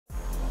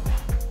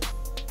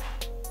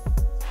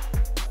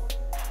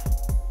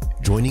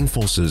joining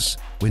forces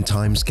when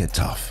times get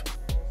tough.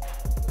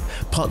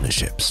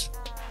 Partnerships,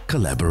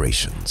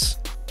 collaborations,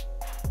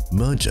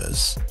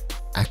 mergers,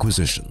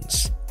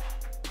 acquisitions.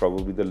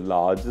 Probably the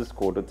largest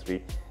Q3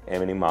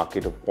 M&A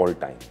market of all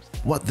times.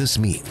 What this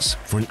means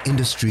for an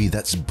industry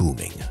that's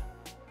booming.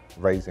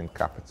 Raising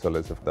capital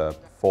is at the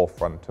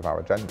forefront of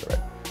our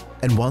agenda.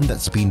 And one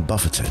that's been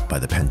buffeted by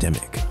the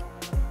pandemic.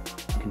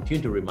 We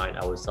continue to remind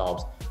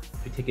ourselves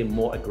to take a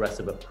more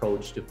aggressive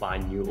approach to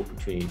find new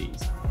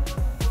opportunities.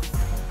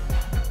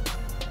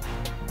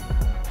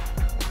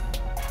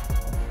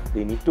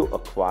 They need to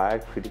acquire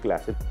critical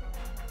assets.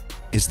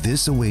 Is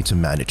this a way to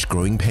manage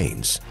growing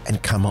pains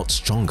and come out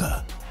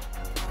stronger?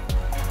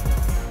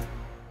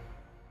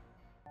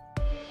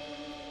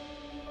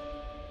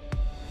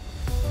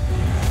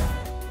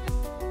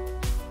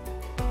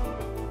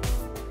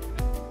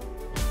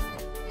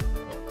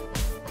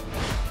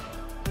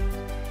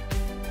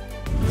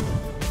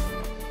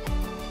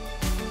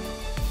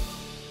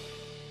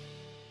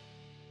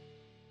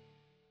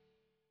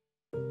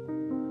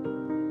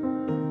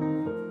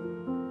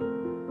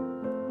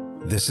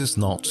 This is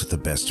not the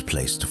best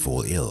place to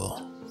fall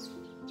ill.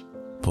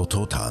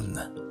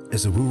 Pototan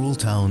is a rural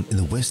town in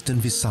the western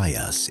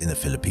Visayas in the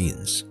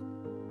Philippines.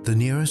 The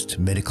nearest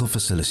medical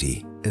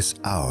facility is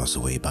hours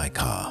away by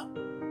car.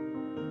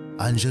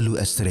 Angelou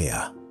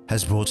Estrella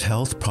has brought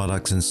health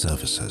products and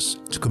services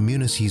to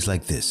communities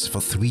like this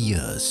for 3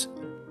 years.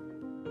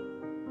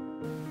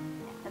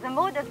 The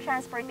mode of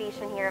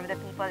transportation here of the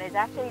people is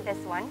actually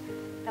this one,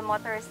 the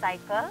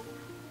motorcycle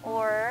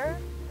or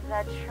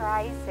the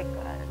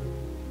tricycle.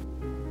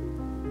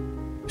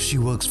 She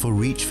works for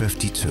Reach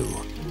 52,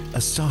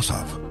 a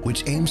startup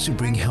which aims to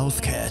bring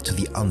healthcare to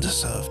the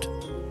underserved.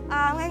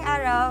 Ngayong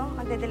araw,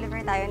 magde-deliver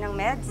tayo ng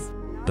meds.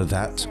 But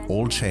that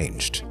all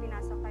changed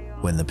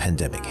when the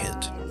pandemic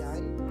hit.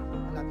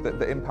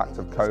 The impact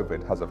of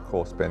COVID has, of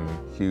course, been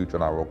huge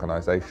on our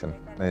organisation.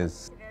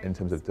 Is in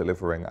terms of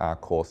delivering our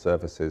core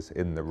services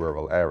in the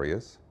rural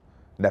areas.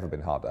 Never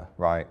been harder,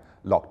 right?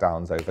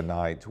 Lockdowns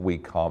overnight, we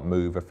can't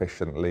move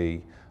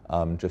efficiently.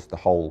 Just the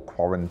whole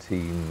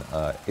quarantine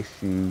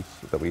issues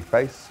that we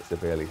face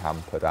severely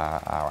hampered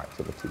our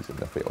activities in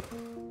the field.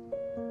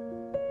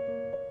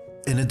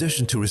 In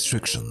addition to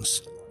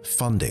restrictions,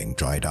 funding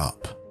dried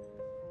up.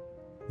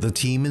 The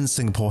team in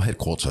Singapore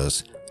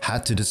headquarters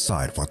had to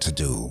decide what to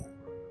do.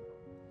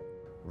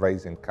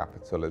 Raising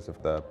capital is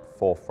at the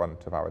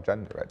forefront of our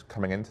agenda.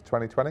 Coming into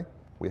 2020,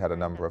 we had a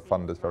number of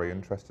funders very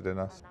interested in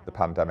us. The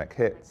pandemic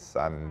hits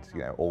and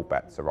all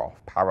bets are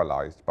off,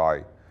 paralysed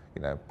by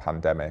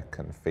pandemic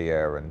and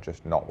fear and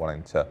just not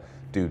wanting to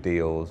do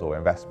deals or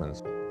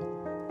investments.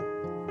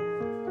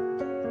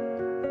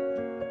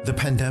 The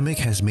pandemic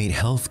has made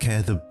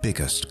healthcare the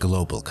biggest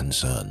global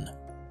concern.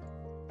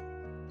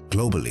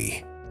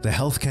 Globally, the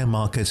healthcare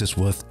market is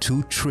worth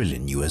 $2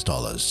 trillion.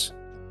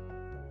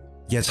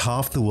 Yet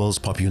half the world's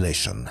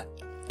population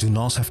do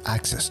not have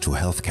access to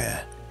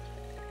healthcare.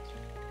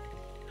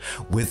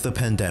 With the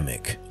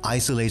pandemic,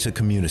 isolated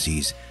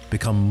communities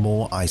become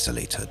more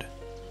isolated.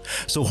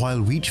 So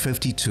while Reach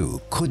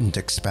 52 couldn't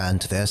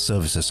expand their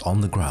services on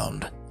the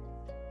ground,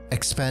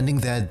 expanding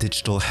their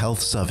digital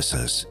health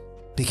services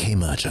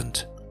became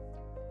urgent.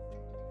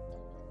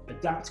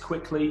 Adapt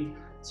quickly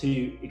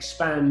to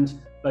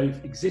expand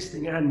both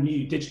existing and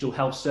new digital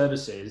health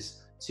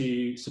services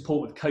to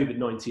support with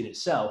COVID-19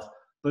 itself,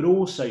 but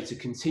also to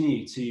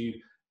continue to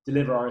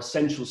deliver our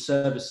essential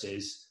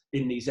services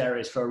in these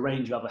areas for a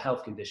range of other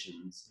health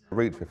conditions.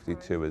 Reach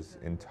 52 is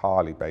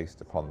entirely based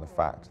upon the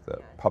fact that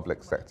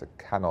public sector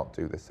cannot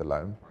do this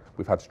alone.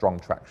 We've had strong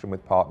traction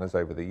with partners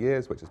over the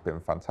years, which has been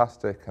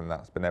fantastic, and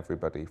that's been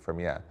everybody from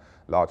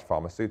large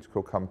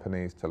pharmaceutical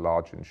companies to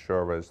large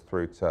insurers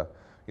through to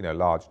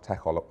large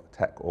tech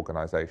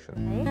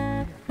organizations.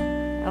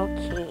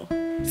 Okay.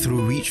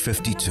 Through Reach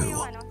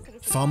 52,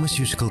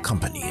 pharmaceutical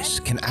companies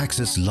can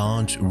access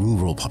large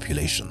rural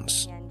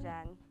populations.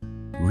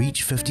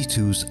 Reach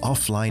 52's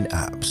offline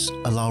apps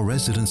allow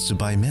residents to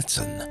buy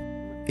medicine,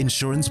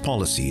 insurance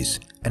policies,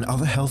 and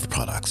other health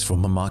products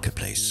from a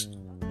marketplace.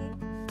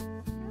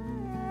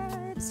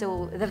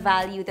 So the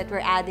value that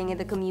we're adding in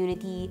the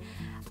community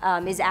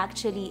is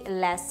actually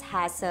less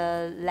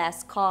hassle,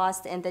 less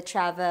cost, and the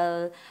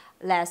travel,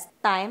 less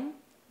time,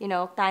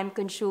 time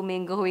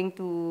consuming going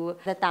to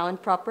the town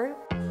proper.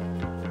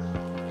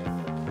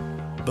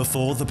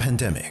 Before the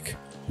pandemic,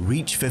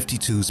 Reach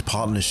 52's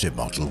partnership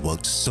model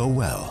worked so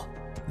well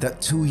that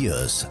 2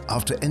 years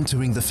after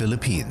entering the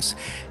Philippines,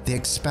 they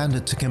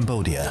expanded to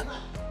Cambodia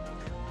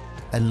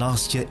and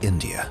last year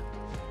India.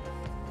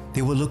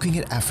 They were looking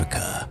at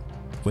Africa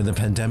when the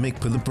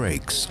pandemic put the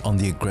brakes on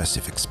the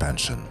aggressive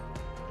expansion.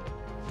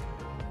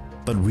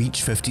 But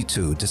Reach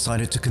 52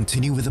 decided to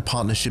continue with the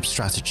partnership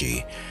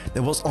strategy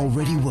that was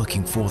already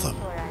working for them.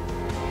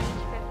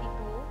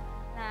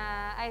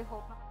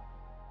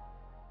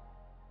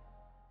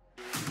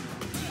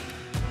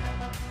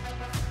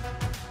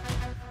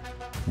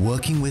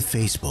 Working with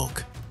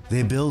Facebook,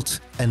 they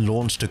built and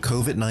launched a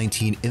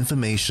COVID-19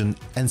 information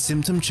and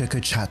symptom checker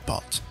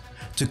chatbot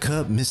to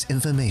curb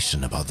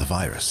misinformation about the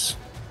virus.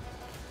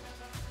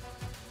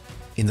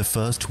 In the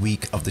first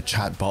week of the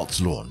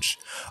chatbot's launch,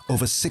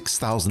 over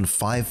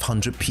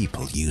 6,500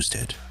 people used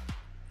it.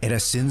 It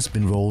has since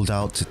been rolled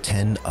out to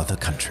 10 other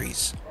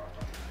countries.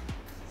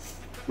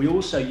 We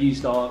also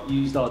used our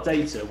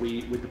data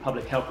with the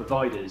public health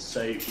providers,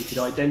 so we could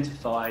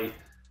identify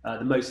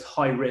the most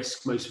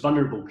high-risk, most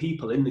vulnerable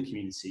people in the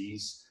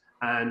communities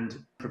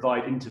and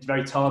provide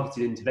very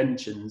targeted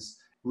interventions,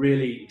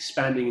 really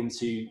expanding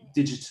into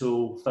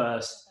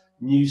digital-first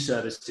new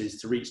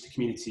services to reach the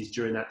communities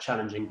during that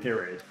challenging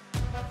period.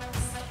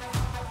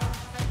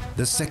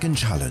 The second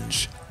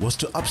challenge was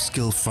to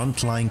upskill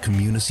frontline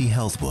community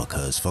health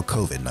workers for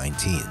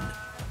COVID-19.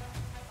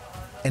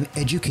 An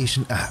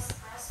education app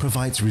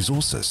provides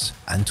resources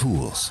and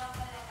tools.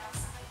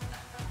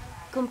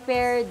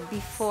 Compared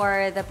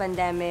before the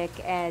pandemic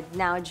and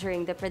now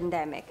during the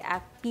pandemic,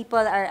 people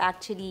are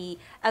actually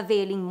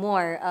availing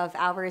more of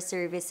our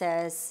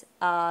services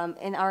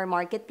in our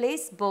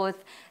marketplace,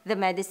 both the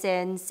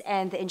medicines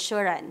and the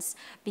insurance,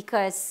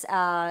 because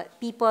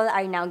people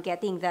are now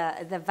getting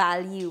the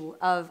value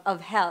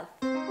of health.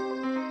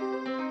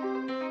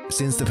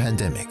 Since the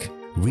pandemic,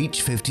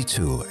 Reach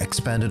 52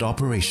 expanded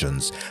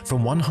operations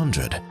from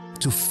 100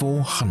 to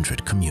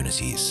 400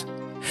 communities.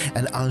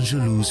 And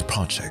Angelou's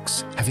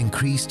projects have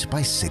increased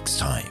by 6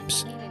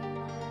 times.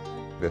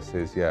 This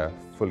is,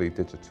 fully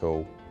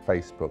digital,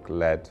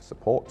 Facebook-led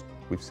support.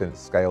 We've since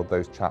scaled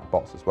those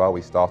chatbots as well.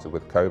 We started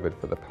with COVID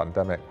for the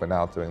pandemic. We're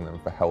now doing them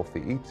for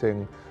healthy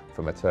eating,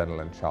 for maternal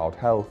and child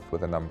health,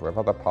 with a number of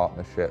other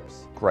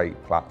partnerships. Great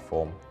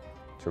platform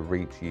to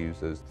reach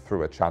users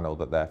through a channel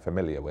that they're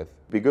familiar with.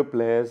 Bigger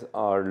players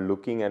are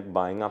looking at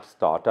buying up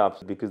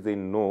startups because they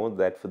know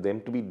that for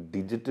them to be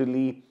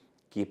digitally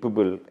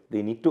capable,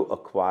 they need to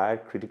acquire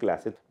critical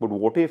assets. But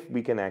what if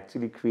we can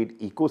actually create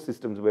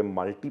ecosystems where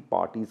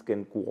multi-parties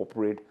can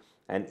cooperate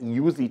and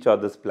use each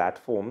other's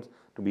platforms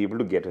to be able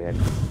to get ahead?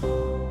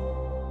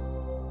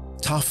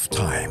 Tough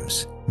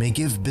times may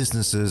give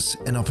businesses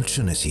an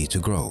opportunity to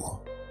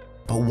grow.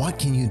 But what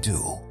can you do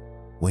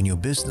when your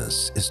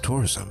business is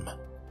tourism?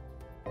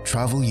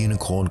 Travel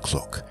unicorn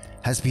Klook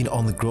has been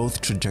on the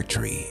growth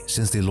trajectory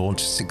since they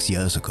launched 6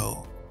 years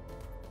ago.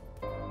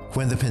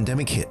 When the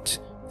pandemic hit,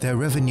 their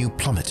revenue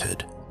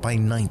plummeted by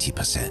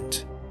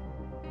 90%.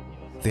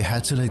 They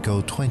had to let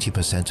go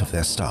 20% of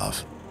their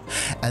staff,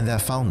 and their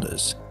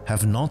founders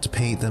have not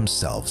paid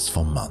themselves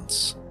for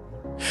months.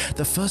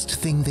 The first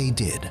thing they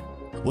did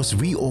was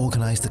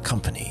reorganize the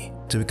company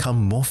to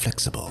become more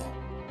flexible.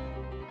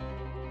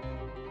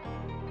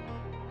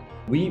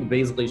 We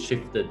basically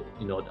shifted,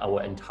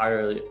 our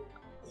entire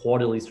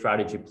quarterly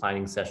strategy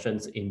planning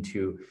sessions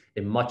into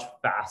a much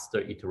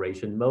faster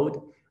iteration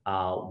mode,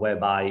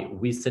 whereby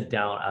we sit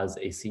down as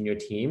a senior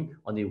team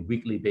on a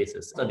weekly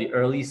basis. At the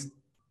early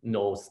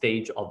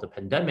stage of the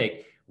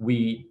pandemic,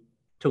 we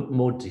took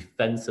more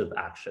defensive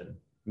action,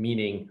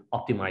 meaning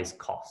optimize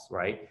costs,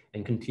 right?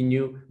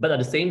 But at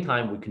the same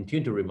time, we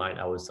continue to remind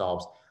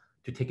ourselves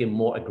to take a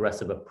more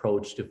aggressive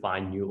approach to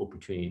find new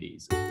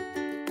opportunities.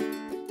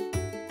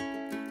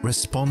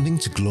 Responding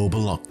to global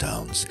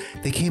lockdowns,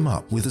 they came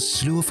up with a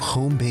slew of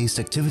home-based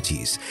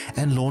activities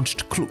and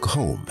launched Klook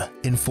Home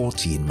in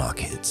 14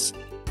 markets.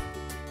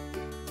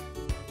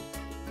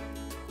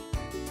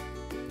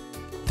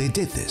 They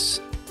did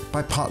this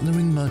by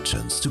partnering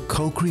merchants to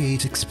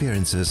co-create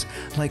experiences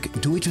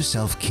like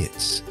do-it-yourself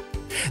kits.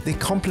 They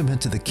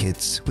complemented the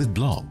kits with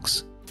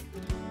blogs,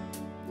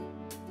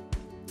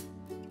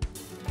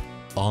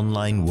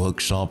 online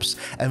workshops,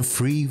 and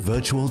free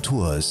virtual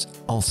tours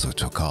also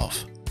took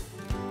off.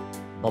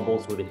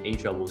 Bubbles within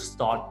Asia will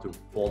start to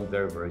form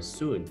very, very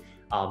soon.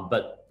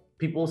 But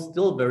people are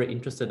still very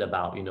interested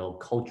about,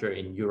 culture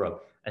in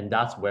Europe. And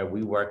that's where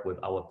we work with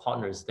our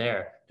partners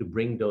there to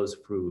bring those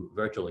through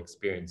virtual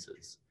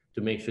experiences,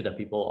 to make sure that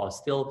people are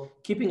still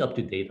keeping up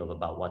to date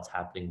about what's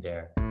happening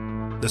there.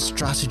 The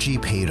strategy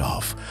paid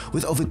off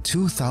with over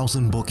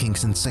 2,000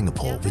 bookings in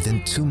Singapore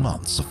within 2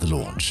 months of the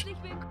launch.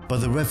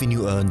 But the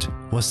revenue earned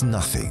was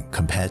nothing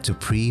compared to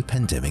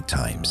pre-pandemic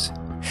times.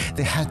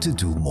 They had to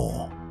do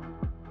more.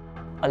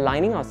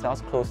 Aligning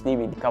ourselves closely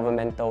with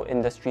governmental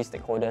industry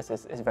stakeholders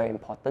is very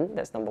important.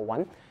 That's number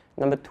one.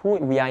 Number two,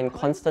 we are in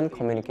constant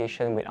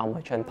communication with our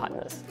merchant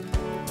partners.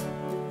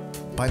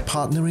 By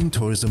partnering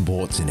tourism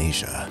boards in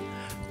Asia,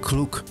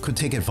 Klook could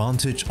take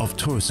advantage of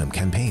tourism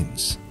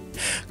campaigns.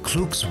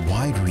 Klook's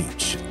wide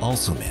reach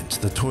also meant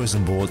the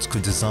tourism boards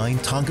could design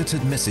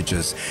targeted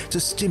messages to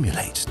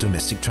stimulate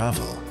domestic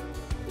travel.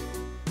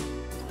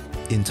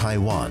 In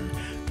Taiwan,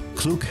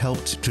 Klook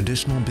helped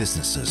traditional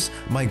businesses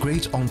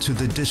migrate onto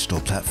the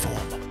digital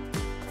platform.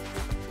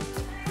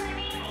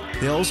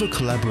 They also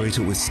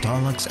collaborated with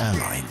Starlux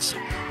Airlines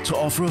to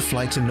offer a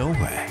flight to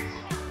nowhere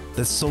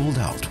that sold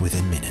out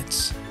within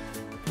minutes.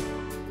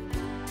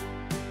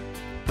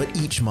 But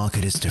each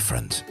market is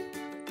different.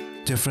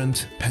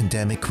 Different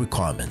pandemic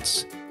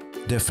requirements,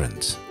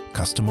 different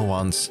customer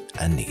wants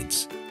and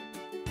needs.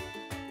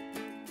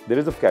 There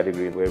is a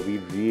category where we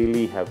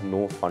really have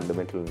no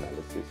fundamental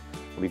analysis.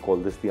 We call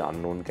this the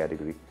unknown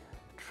category.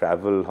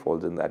 travel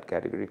falls in that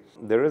category.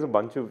 There is a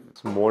bunch of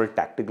small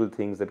tactical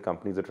things that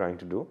companies are trying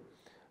to do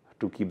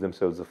to keep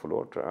themselves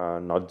afloat,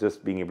 not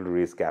just being able to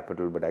raise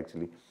capital, but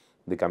actually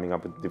they're coming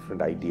up with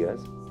different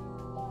ideas.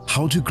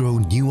 How to grow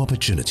new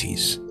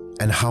opportunities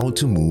and how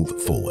to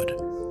move forward,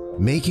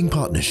 making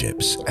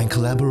partnerships and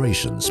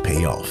collaborations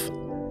pay off.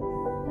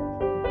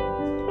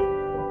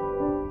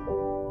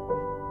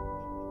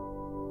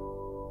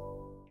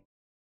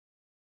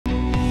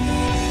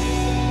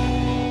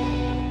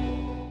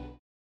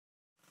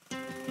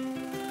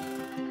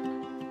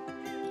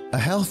 A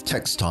health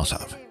tech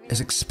startup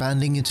is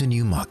expanding into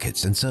new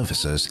markets and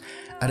services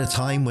at a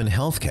time when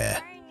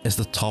healthcare is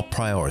the top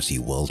priority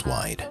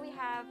worldwide. We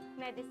have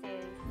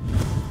medicine.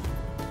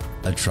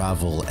 A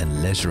travel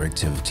and leisure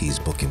activities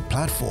booking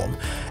platform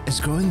is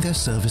growing their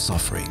service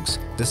offerings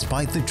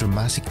despite the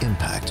dramatic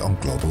impact on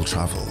global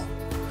travel.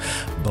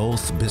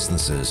 Both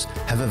businesses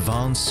have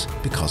advanced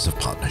because of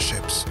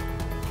partnerships.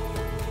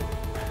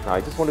 Now,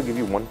 I just want to give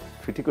you one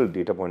critical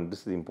data point.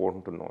 This is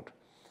important to note.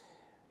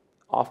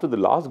 After the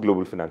last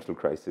global financial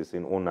crisis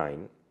in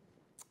 2009,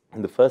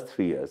 in the first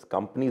 3 years,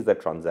 companies that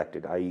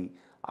transacted, i.e.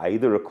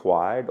 either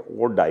acquired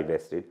or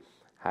divested,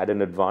 had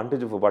an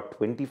advantage of about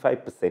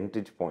 25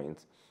 percentage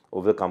points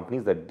over the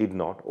companies that did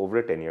not over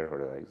a 10-year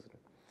horizon.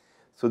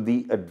 So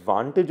the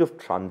advantage of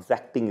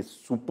transacting is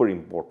super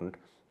important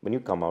when you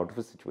come out of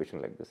a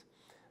situation like this.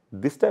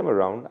 This time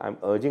around, I'm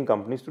urging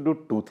companies to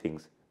do two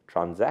things: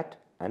 transact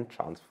and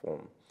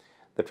transform.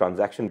 The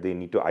transaction, they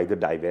need to either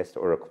divest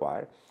or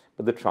acquire,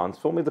 but the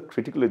transform is the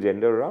critical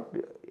agenda around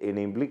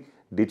enabling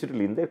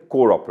digitally in their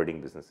core operating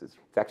businesses.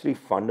 It's actually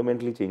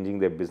fundamentally changing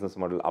their business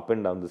model up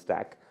and down the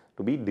stack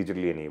to be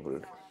digitally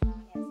enabled.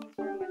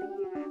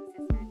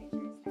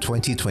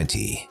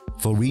 2020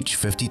 for Reach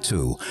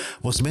 52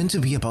 was meant to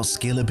be about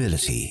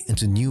scalability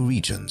into new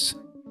regions,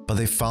 but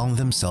they found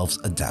themselves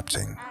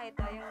adapting.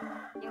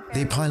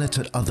 They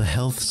piloted other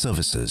health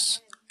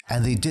services,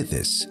 and they did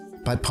this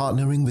by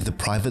partnering with the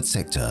private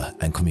sector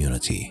and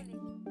community.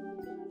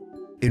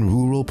 In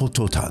rural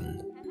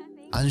Pototan,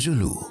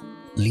 Anjulu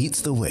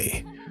leads the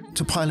way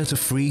to pilot a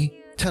free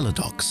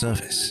teledoc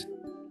service.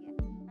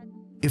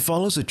 It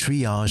follows a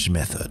triage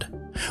method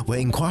where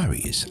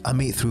inquiries are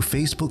made through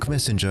Facebook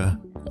Messenger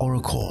or a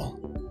call.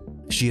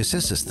 She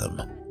assesses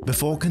them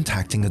before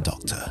contacting a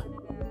doctor.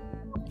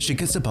 She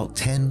gets about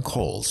 10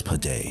 calls per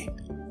day.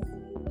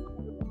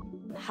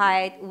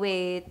 Height,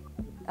 weight,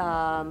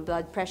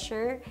 blood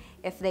pressure,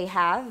 if they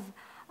have,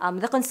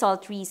 the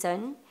consult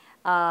reason,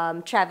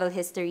 travel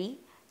history,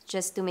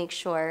 just to make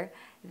sure.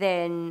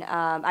 Then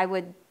I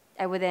would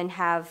then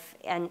have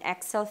an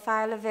Excel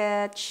file of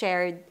it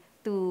shared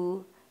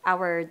to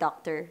our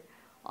doctor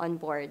on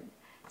board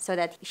so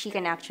that she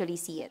can actually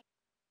see it.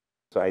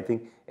 So I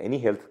think any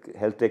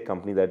health tech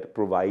company that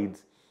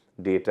provides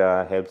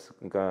data,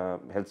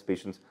 helps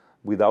patients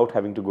without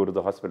having to go to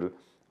the hospital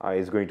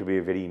is going to be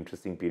a very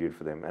interesting period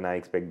for them. And I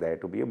expect there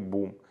to be a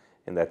boom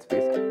in that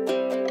space.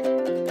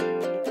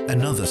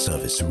 Another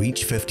service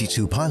Reach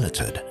 52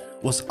 piloted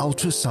was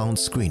ultrasound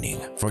screening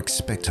for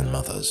expectant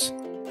mothers.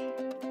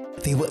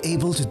 They were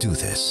able to do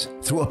this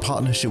through a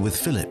partnership with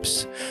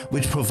Philips,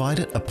 which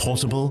provided a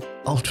portable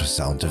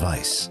ultrasound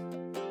device.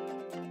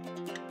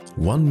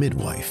 One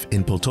midwife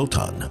in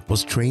Pototan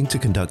was trained to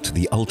conduct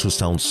the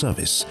ultrasound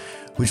service,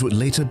 which would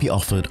later be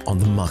offered on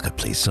the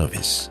marketplace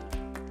service.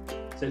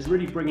 So it's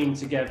really bringing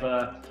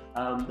together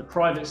the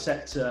private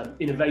sector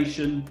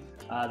innovation,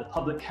 the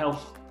public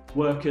health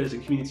workers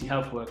and community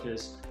health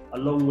workers,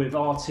 along with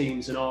our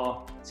teams and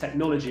our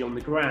technology on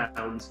the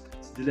ground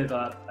to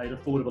deliver an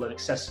affordable and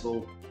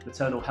accessible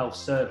maternal health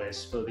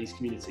service for these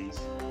communities.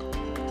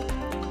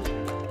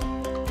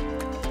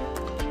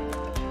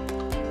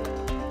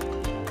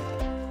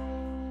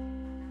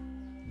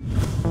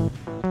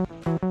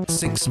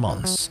 Six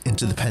months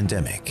into the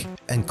pandemic,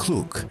 and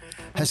Klook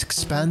has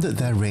expanded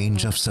their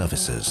range of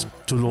services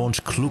to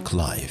launch Klook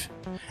Live,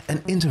 an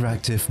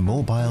interactive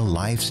mobile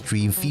live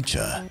stream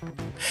feature,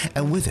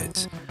 and with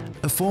it,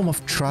 a form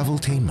of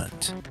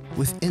traveltainment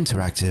with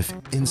interactive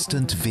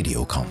instant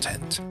video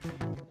content.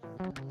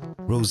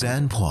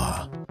 Roseanne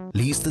Poir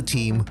leads the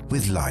team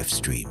with live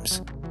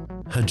streams.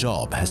 Her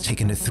job has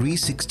taken a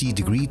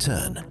 360-degree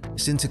turn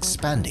since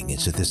expanding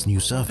into this new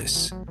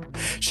service.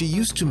 She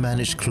used to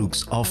manage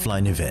Klook's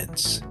offline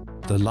events,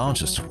 the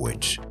largest of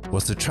which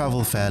was the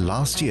travel fair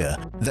last year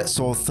that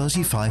saw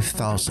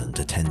 35,000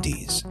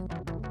 attendees.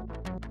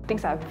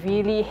 Things are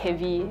really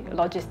heavy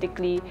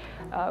logistically.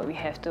 We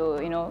have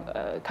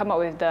to, come up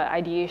with the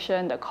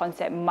ideation, the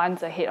concept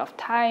months ahead of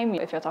time.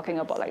 If you're talking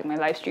about like my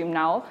live stream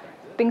now,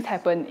 things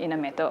happen in a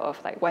matter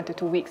of like 1 to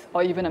 2 weeks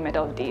or even a matter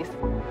of days.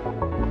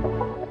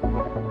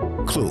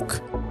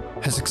 Klook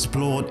has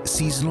explored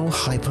seasonal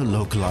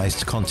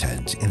hyper-localized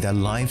content in their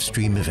live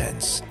stream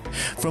events,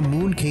 from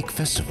Mooncake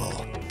Festival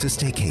to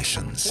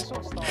staycations.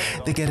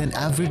 They get an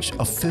average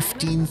of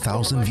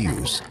 15,000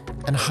 views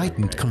and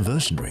heightened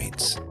conversion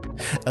rates.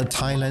 A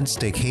Thailand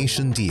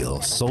staycation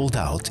deal sold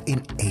out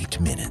in 8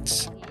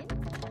 minutes.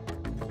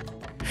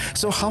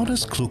 So how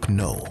does Klook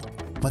know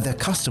what their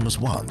customers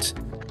want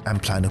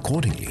and plan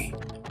accordingly.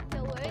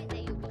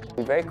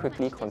 We very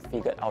quickly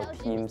configured our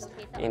teams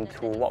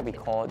into what we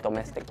call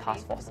domestic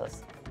task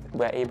forces.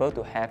 We're able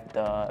to have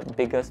the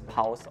biggest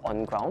pulse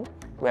on ground.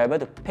 We're able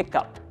to pick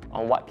up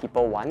on what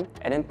people want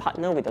and then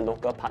partner with the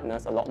local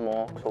partners a lot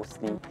more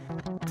closely.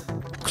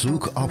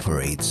 Klook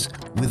operates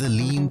with a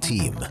lean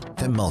team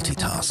that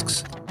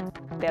multitasks.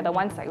 They're the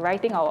ones like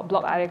writing our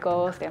blog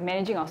articles, they're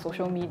managing our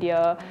social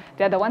media,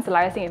 they're the ones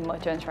liaising with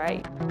merchants,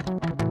 right?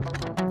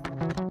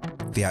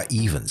 They are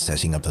even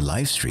setting up the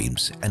live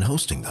streams and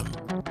hosting them.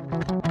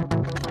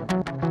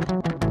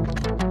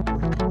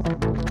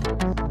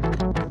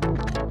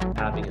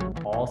 Having an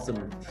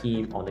awesome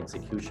team on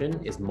execution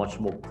is much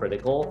more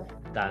critical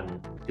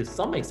than, to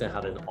some extent,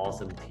 having an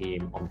awesome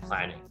team on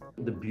planning.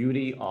 The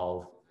beauty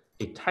of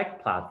a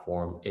tech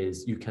platform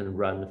is you can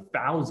run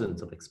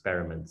thousands of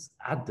experiments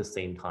at the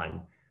same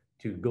time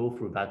to go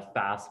through that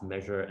fast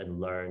measure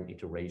and learn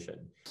iteration.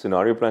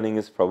 Scenario planning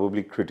is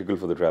probably critical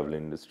for the travel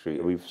industry.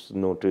 We've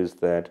noticed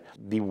that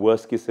the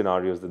worst case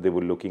scenarios that they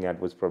were looking at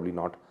was probably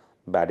not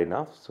bad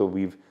enough. So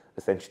we've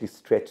essentially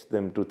stretched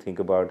them to think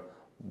about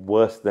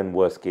worse than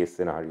worst case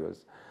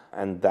scenarios.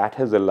 And that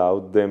has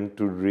allowed them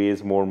to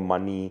raise more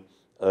money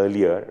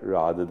earlier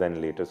rather than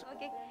later.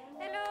 Okay.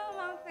 Hello,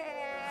 Ma'am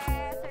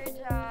Fe, Sir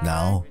John.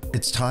 Now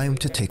it's time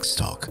to take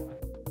stock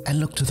and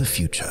look to the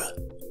future.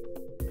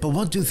 But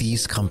what do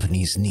these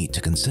companies need to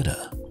consider?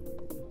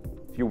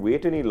 If you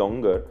wait any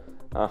longer,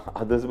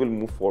 others will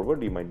move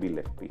forward, you might be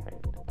left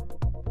behind.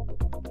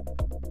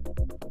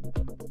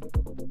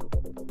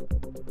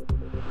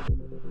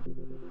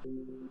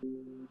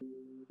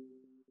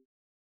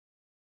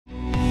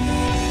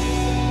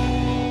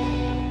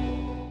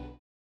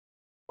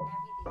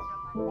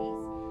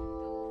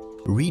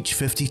 Reach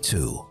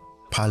 52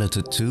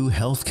 piloted 2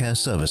 healthcare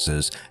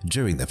services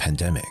during the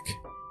pandemic.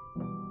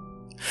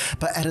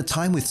 But at a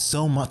time with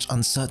so much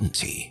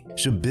uncertainty,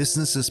 should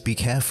businesses be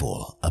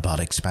careful about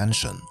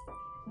expansion?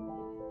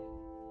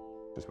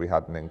 We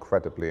had an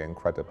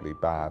incredibly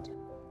bad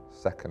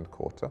second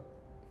quarter.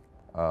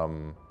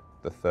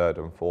 The third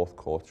and fourth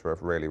quarter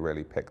have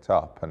really picked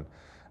up.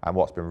 And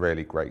what's been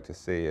really great to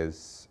see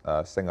is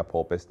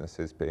Singapore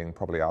businesses being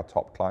probably our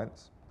top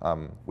clients.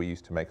 We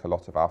used to make a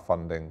lot of our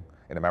funding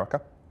in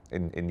America,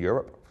 in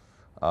Europe.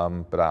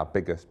 But our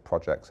biggest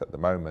projects at the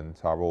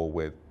moment are all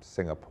with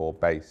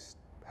Singapore-based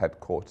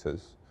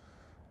headquarters,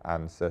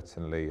 and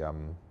certainly,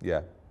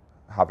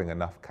 having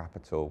enough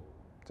capital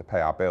to pay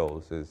our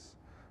bills is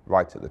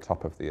right at the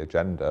top of the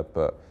agenda.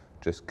 But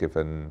just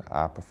given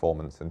our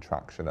performance and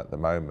traction at the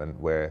moment,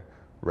 we're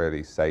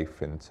really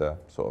safe into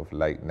sort of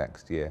late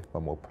next year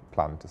when we'll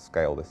plan to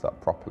scale this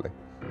up properly.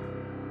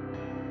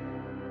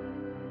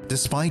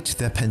 Despite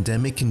their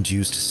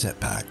pandemic-induced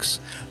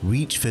setbacks,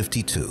 Reach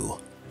 52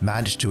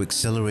 managed to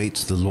accelerate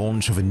the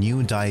launch of a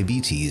new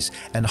diabetes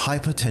and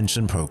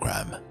hypertension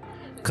program.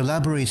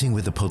 Collaborating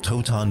with the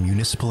Pototan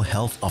Municipal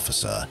Health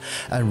Officer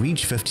and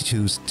Reach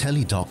 52's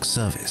teledoc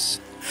service,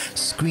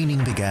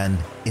 screening began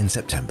in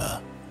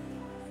September.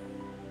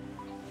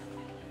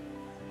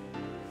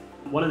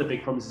 One of the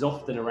big problems is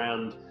often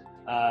around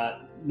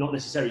not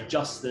necessarily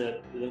just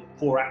the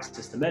poor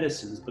access to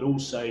medicines, but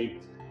also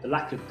the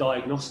lack of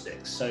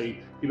diagnostics. So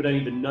people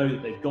don't even know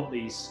that they've got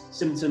these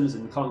symptoms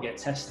and can't get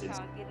tested.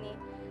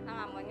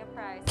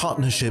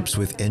 Partnerships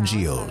with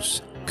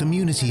NGOs,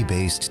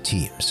 community-based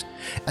teams,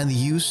 and the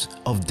use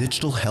of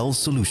digital health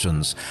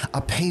solutions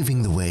are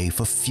paving the way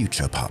for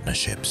future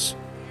partnerships.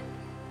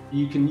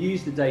 You can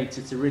use the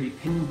data to really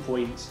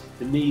pinpoint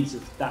the needs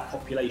of that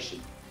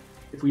population.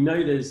 If we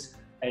know there's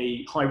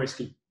a high risk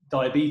of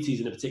diabetes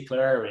in a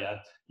particular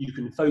area, you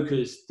can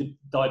focus the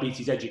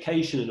diabetes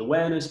education and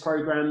awareness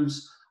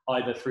programs,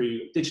 either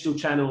through digital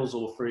channels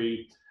or through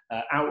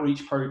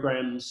outreach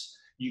programs.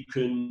 You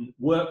can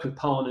work with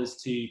partners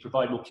to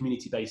provide more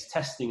community-based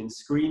testing and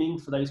screening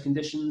for those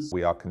conditions.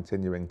 We are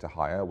continuing to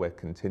hire, we're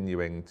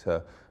continuing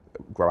to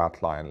grow our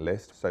client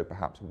list, so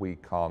perhaps we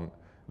can't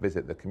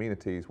visit the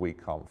communities, we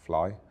can't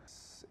fly.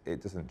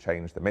 It doesn't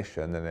change the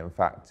mission, and in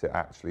fact it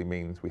actually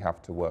means we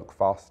have to work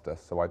faster,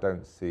 so I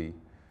don't see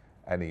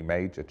any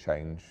major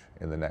change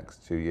in the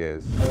next 2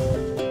 years.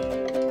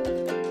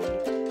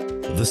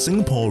 The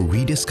Singapore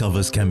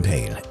Rediscovers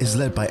campaign is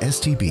led by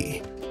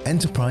STB,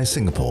 Enterprise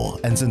Singapore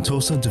and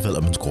Sentosa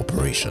Development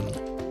Corporation.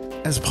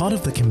 As part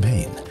of the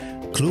campaign,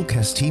 Klook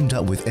has teamed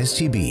up with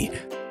STB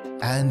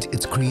and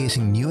it's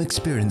creating new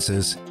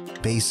experiences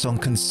based on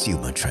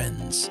consumer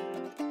trends.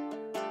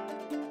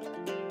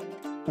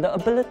 The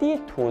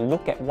ability to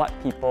look at what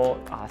people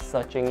are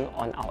searching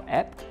on our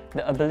app,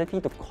 the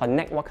ability to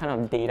connect what kind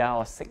of data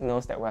or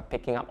signals that we're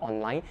picking up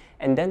online,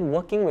 and then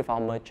working with our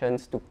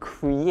merchants to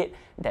create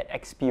that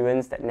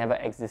experience that never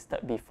existed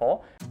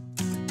before.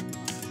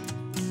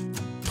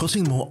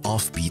 Putting more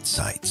offbeat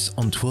sites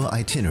on tour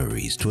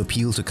itineraries to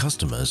appeal to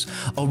customers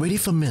already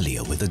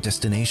familiar with the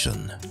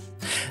destination.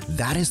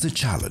 That is the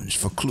challenge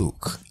for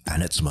Klook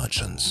and its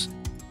merchants.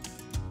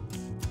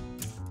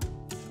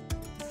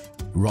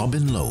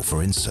 Robin Low,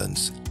 for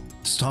instance,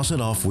 started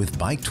off with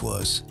bike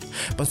tours,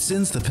 but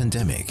since the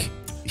pandemic,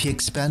 he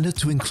expanded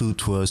to include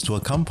tours to a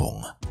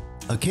kampong,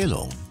 a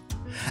kelong,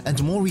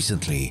 and more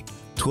recently,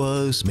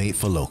 tours made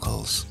for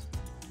locals.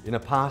 In the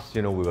past,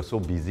 we were so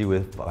busy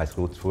with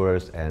bicycle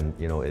tours and,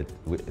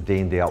 day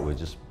in, day out, we're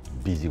just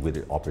busy with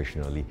it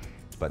operationally.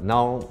 But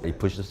now it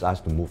pushes us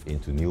to move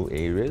into new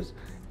areas.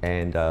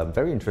 And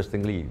very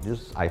interestingly,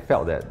 I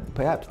felt that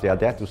perhaps they are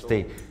there to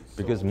stay,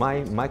 because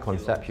my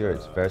concept here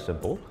is very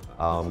simple.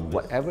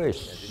 Whatever is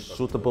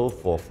suitable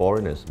for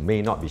foreigners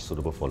may not be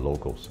suitable for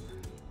locals.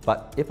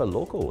 But if a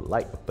local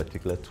likes a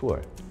particular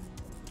tour,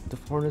 the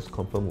foreigners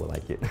confirm will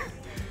like it.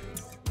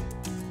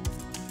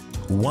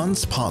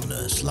 Once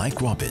partners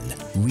like Robin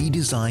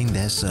redesign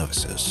their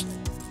services,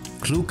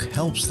 Klook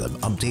helps them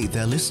update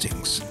their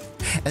listings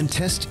and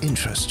test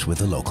interest with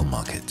the local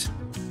market.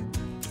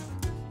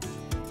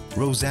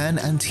 Roseanne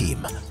and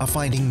team are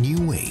finding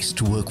new ways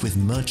to work with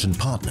merchant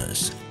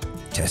partners,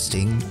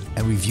 testing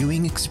and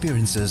reviewing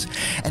experiences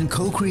and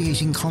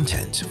co-creating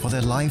content for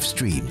their live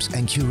streams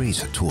and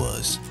curated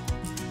tours.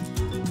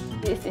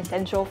 It's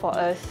essential for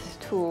us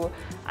to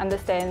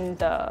understand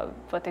the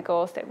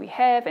verticals that we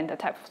have and the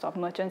types of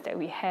merchants that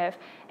we have,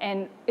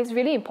 and it's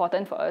really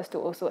important for us to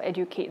also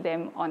educate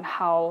them on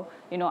how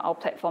our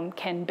platform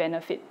can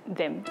benefit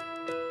them.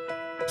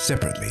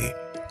 Separately,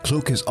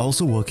 Klook is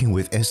also working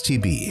with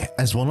STB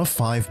as one of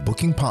 5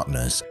 booking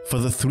partners for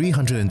the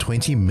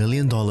 $320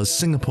 million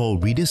Singapore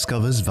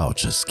Rediscovers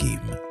Voucher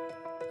Scheme.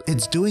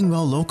 It's doing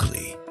well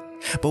locally,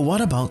 but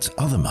what about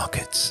other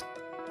markets?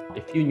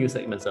 A few new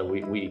segments that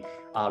we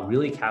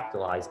really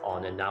capitalize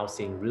on and now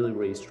seeing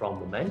really strong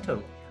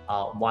momentum.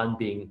 One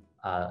being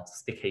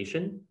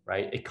staycation,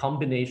 right? A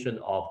combination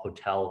of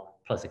hotel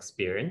plus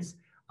experience,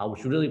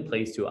 which really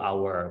plays to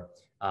our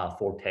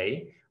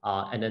forte.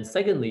 And then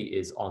secondly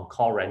is on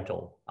car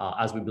rental,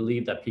 as we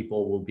believe that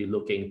people will be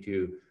looking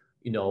to,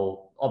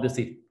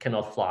 obviously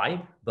cannot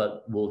fly,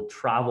 but will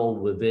travel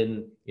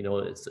within,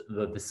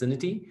 the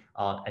vicinity,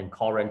 and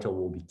car rental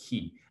will be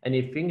key. And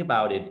if you think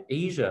about it,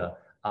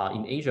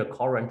 in Asia,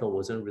 car rental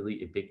wasn't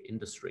really a big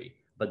industry,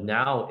 but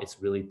now it's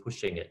really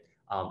pushing it.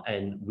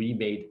 And we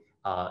made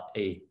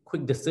a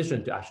quick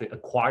decision to actually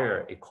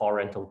acquire a car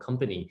rental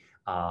company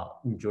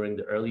during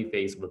the early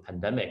phase of the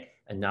pandemic,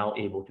 and now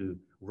able to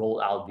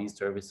roll out these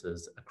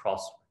services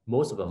across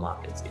most of the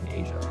markets in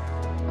Asia.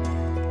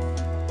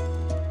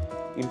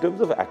 In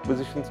terms of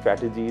acquisition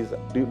strategies,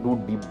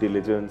 do deep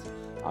diligence,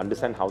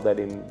 understand how that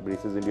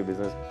embraces into your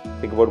business,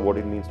 think about what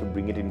it means to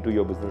bring it into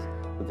your business,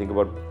 and think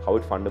about how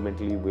it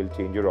fundamentally will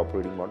change your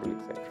operating model,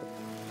 etc.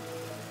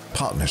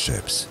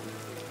 Partnerships,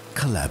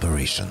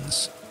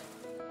 collaborations,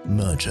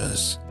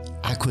 mergers,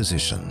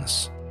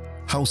 acquisitions.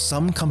 How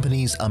some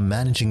companies are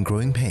managing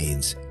growing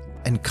pains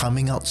and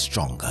coming out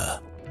stronger.